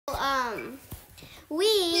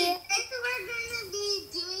we're gonna be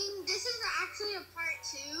doing. This is actually a part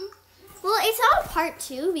 2. Well, it's not a part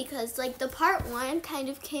 2 because like the part 1 kind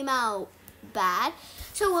of came out bad.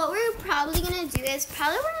 So what we're probably gonna do is we're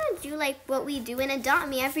gonna do like what we do in Adopt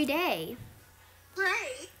Me every day.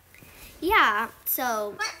 Right. Yeah.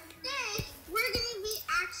 So. But today we're gonna be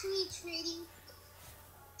actually trading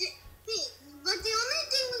things. But the only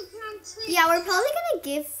thing we can't trade. Yeah, we're probably gonna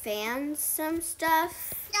give fans some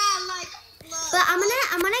stuff. Yeah, like. But I'm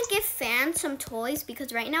gonna give fans some toys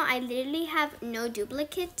because right now I literally have no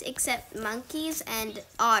duplicates except monkeys and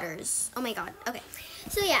otters. Oh my god. Okay.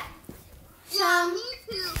 So yeah. Yeah, me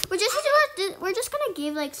too. We're just gonna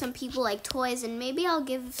give like some people like toys, and maybe I'll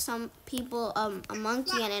give some people a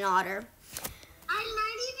monkey and an otter. I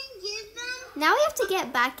might even give them. Now we have to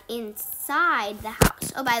get back inside the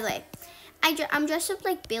house. Oh, by the way, I'm dressed up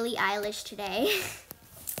like Billie Eilish today.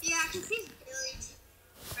 Yeah, because she's Billie,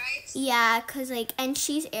 right? Yeah, cause like, and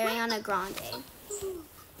she's Ariana Grande.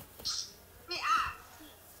 Wait,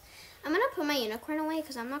 I'm gonna put my unicorn away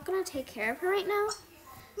because I'm not gonna take care of her right now.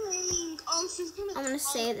 Oh, she's gonna. I'm gonna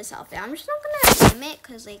save this outfit. I'm just not gonna name it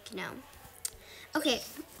because, like, you know. Okay.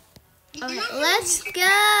 Okay, let's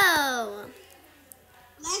go.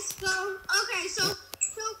 Let's go. Okay, so I'm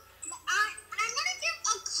gonna give a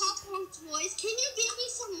couple of toys. Can you give me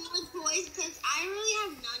some more toys? Because I really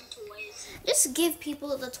have none toys. Just give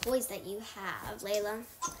people the toys that you have, Layla.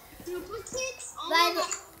 Duplicates? Oh my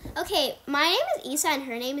God. Okay, my name is Isa and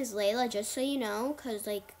her name is Layla, just so you know, because,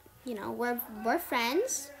 like, you know, we're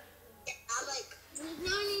friends.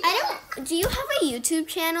 Do you have a YouTube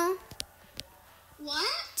channel? What?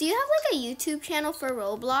 Do you have like a YouTube channel for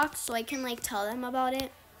Roblox so I can like tell them about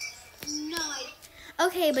it? No,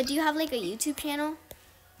 Okay, but do you have like a YouTube channel?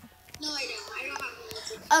 No, I don't. I don't have a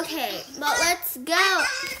YouTube. Okay, but let's go.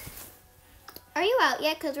 Are you out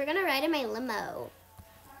yet? Because we're going to ride in my limo.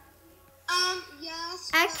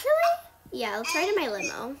 Yes. Actually, yeah, let's ride in my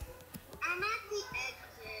limo. I'm at the exit,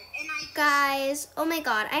 and Guys, oh my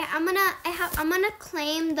god, I'm gonna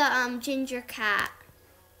claim the ginger cat.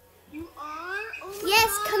 You are? Oh my Yes,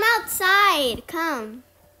 God. come outside. Come.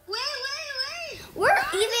 Wait. Where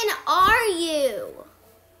even are you?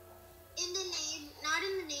 Not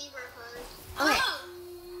in the neighborhood. Okay. Oh.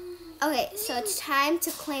 Okay, so it's time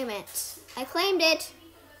to claim it. I claimed it.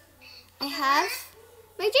 I have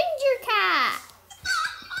my ginger cat.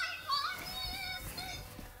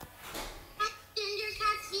 Ginger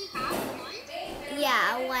cats, you have one?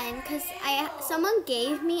 Yeah, one, because someone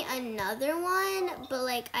gave me another one, but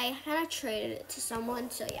like I kind of traded it to someone,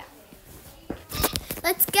 so yeah.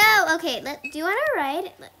 Let's go. Okay, do you want to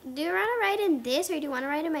ride? Do you want to ride in this, or do you want to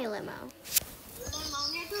ride in my limo?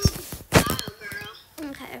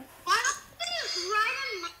 Okay. Why don't you ride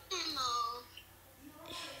in my limo?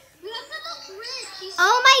 You have to look rich.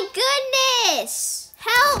 Oh my goodness!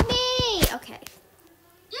 Help me! Okay.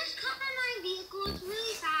 Just come in my vehicle. It's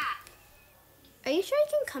really fast. Are you sure I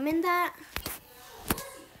can come in that?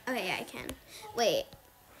 Okay, yeah, I can. Wait,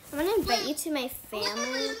 I'm gonna invite you to my family. Let me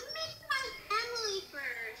meet my family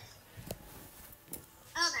first.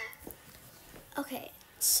 Okay. Okay,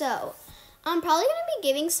 so I'm probably gonna be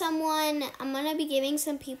giving some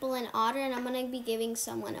people an otter, and I'm gonna be giving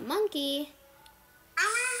someone a monkey. I'm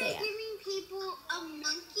So, gonna yeah. be giving people a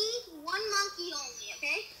monkey, one monkey only,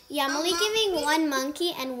 okay? Yeah, I'm only giving one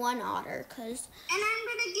monkey and one otter, cause And I'm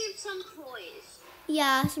gonna give some toys.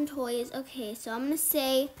 yeah, some toys. Okay, so I'm gonna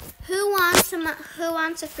say, who wants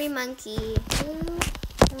a free monkey? Who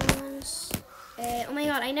wants a? Oh my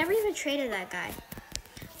god, I never even traded that guy.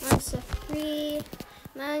 Wants a free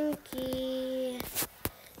monkey?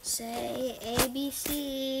 Say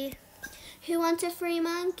ABC. Who wants a free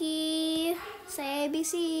monkey? Say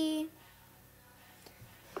ABC.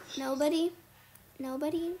 Nobody?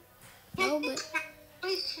 Nobody? Nobody.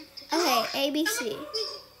 Okay, ABC.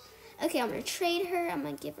 Okay, I'm gonna trade her. I'm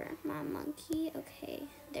gonna give her my monkey. Okay,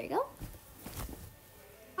 there you go.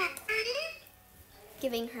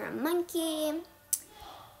 Giving her a monkey.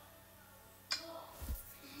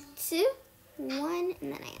 2, 1,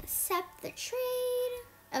 and then I accept the trade.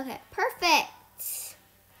 Okay, perfect.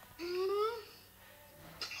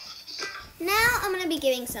 Now I'm gonna be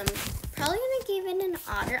giving probably gonna give in an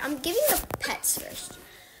otter. I'm giving the pets first.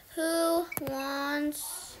 Who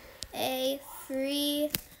wants a free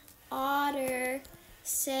otter?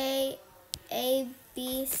 Say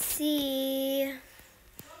ABC.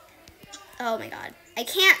 Oh my god, I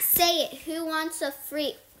can't say it. Who wants a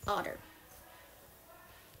free otter?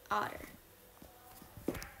 Otter.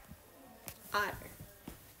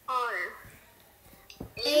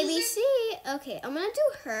 ABC. Okay, I'm gonna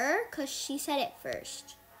do her because she said it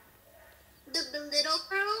first. The little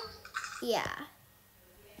girl? Yeah.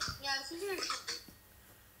 Yeah, she's gonna.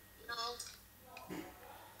 No.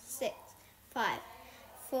 6, 5,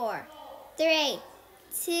 4, 3,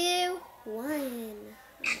 2, 1.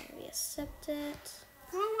 Okay, we accept it.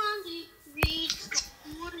 Who wants to read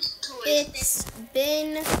more toys? It's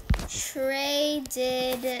been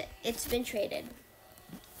traded. It's been traded.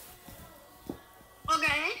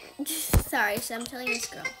 Okay. Sorry, so I'm telling this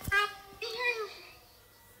girl.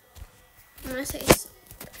 I'm gonna say sorry.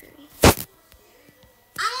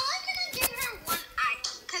 I'm only gonna give her one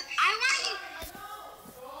item because I want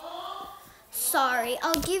Sorry,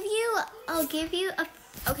 I'll give you a,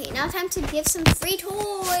 okay, now time to give some free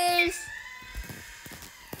toys.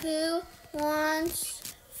 Who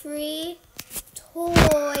wants free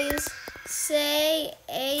toys? Say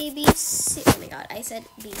ABC. Oh my god, I said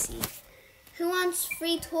BC. Who wants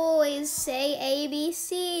free toys? Say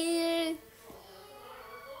ABC.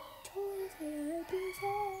 Toys, ABC.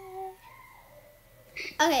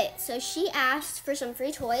 Okay, so she asked for some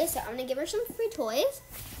free toys, so I'm gonna give her some free toys.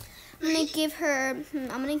 I'm gonna give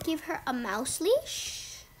her a mouse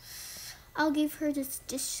leash. I'll give her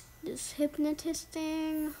this hypnotist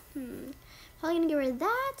thing. Probably gonna give her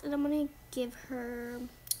that, and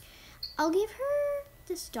I'll give her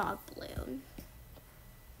this dog balloon.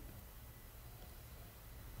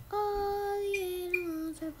 All the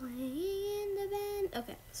animals are playing in the band.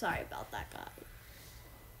 Okay, sorry about that, guy.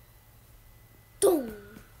 Dum,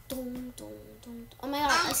 dum, dum, dum. Oh my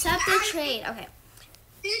god, accept the trade. Okay.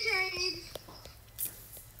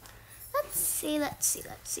 Let's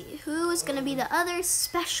see. Who is gonna be the other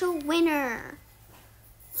special winner?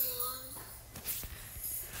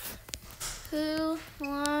 Who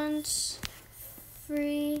wants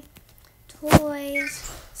free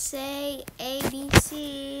toys? Say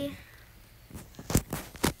ABC.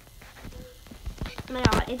 Oh my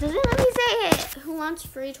god, it doesn't let me say it. Who wants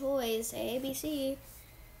free toys? Say ABC.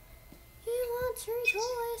 Who wants free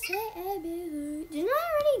toys? Say ABC. Didn't I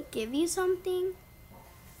already give you something?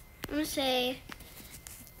 I'm gonna say,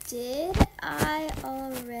 did I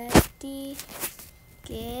already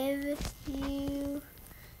give you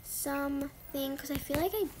something? Because I feel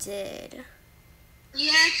like I did.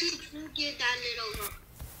 Yeah, you get that little girl.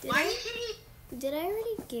 Did I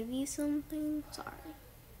already give you something? Sorry.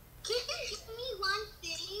 Can you give me one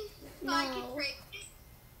thing so No. I can break it?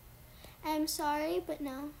 I'm sorry, but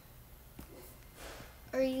no.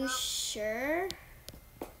 Are you sure?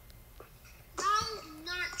 No,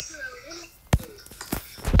 not true.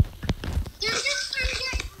 You're just going to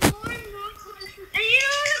get more and more questions. And you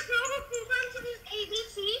know the girl who keeps on to this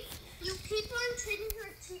ABC? You keep on treating her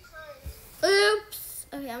 2 times. Oops.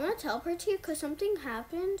 Okay, I'm going to teleport to you because something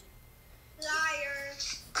happened. Liar.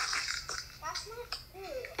 That's not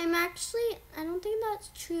true. I don't think that's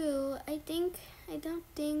true. I don't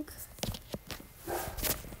think.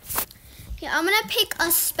 Okay, I'm going to pick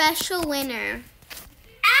a special winner.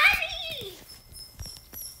 Abby!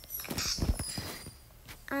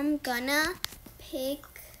 I'm gonna pick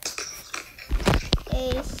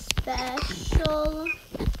a special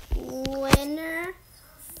winner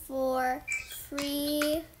for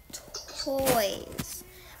free toys.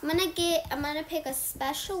 I'm gonna pick a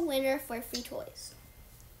special winner for free toys.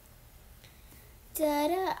 I'm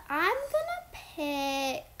gonna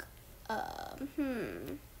pick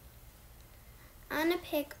I'm gonna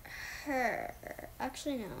pick her.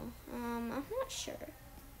 Actually no. I'm not sure.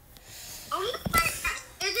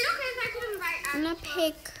 Is it okay if I can invite Abby? I'm gonna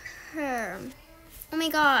pick her. Oh my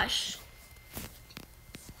gosh.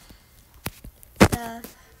 The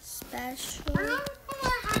special I don't know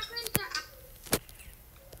what happened to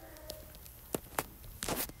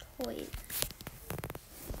toy.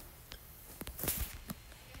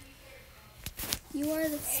 You are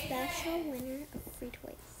the special winner of free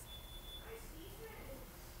toys.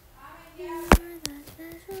 You are the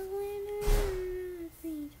special winner of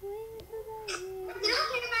free toys. Is it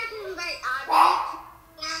okay if I can invite Abby?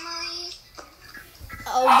 Family?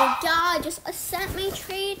 Oh my god, just accept me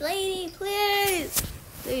trade lady, please.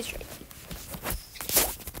 Please trade me.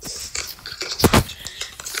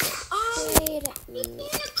 Oh, Trade you me.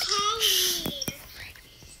 need to call me.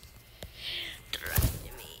 Trade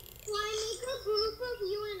me. Do I make a group of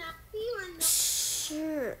you and Abby or no?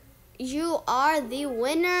 Sure. You are the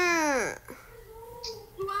winner.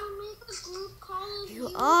 Do I make a group call of you?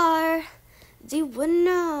 You are the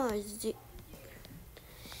winner.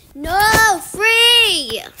 No,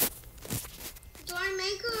 free. Do I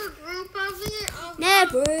make a group of it? No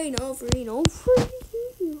free, no free, no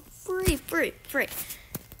free. Free.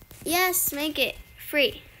 Yes, make it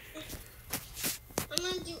free. I'm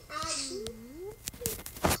gonna do Abby.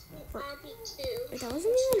 Abby that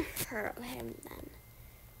wasn't even hurt him then.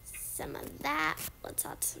 Some of that. Let's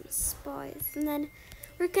add some spice. And then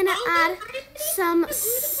we're going to add some,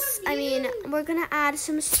 we're going to add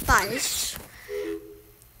some spice.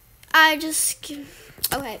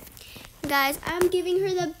 Okay. Guys, I'm giving her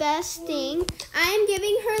the best thing. I'm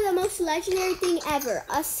giving her the most legendary thing ever.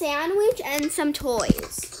 A sandwich and some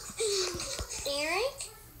toys.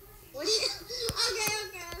 Eric? What do you...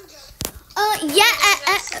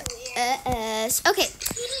 Yes. Okay.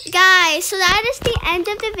 Guys, so that is the end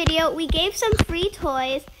of the video. We gave some free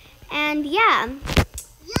toys. And yeah.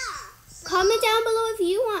 Comment down below if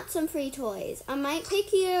you want some free toys. I might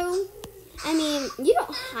pick you. I mean, you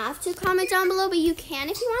don't have to comment down below, but you can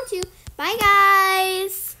if you want to. Bye,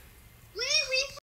 guys.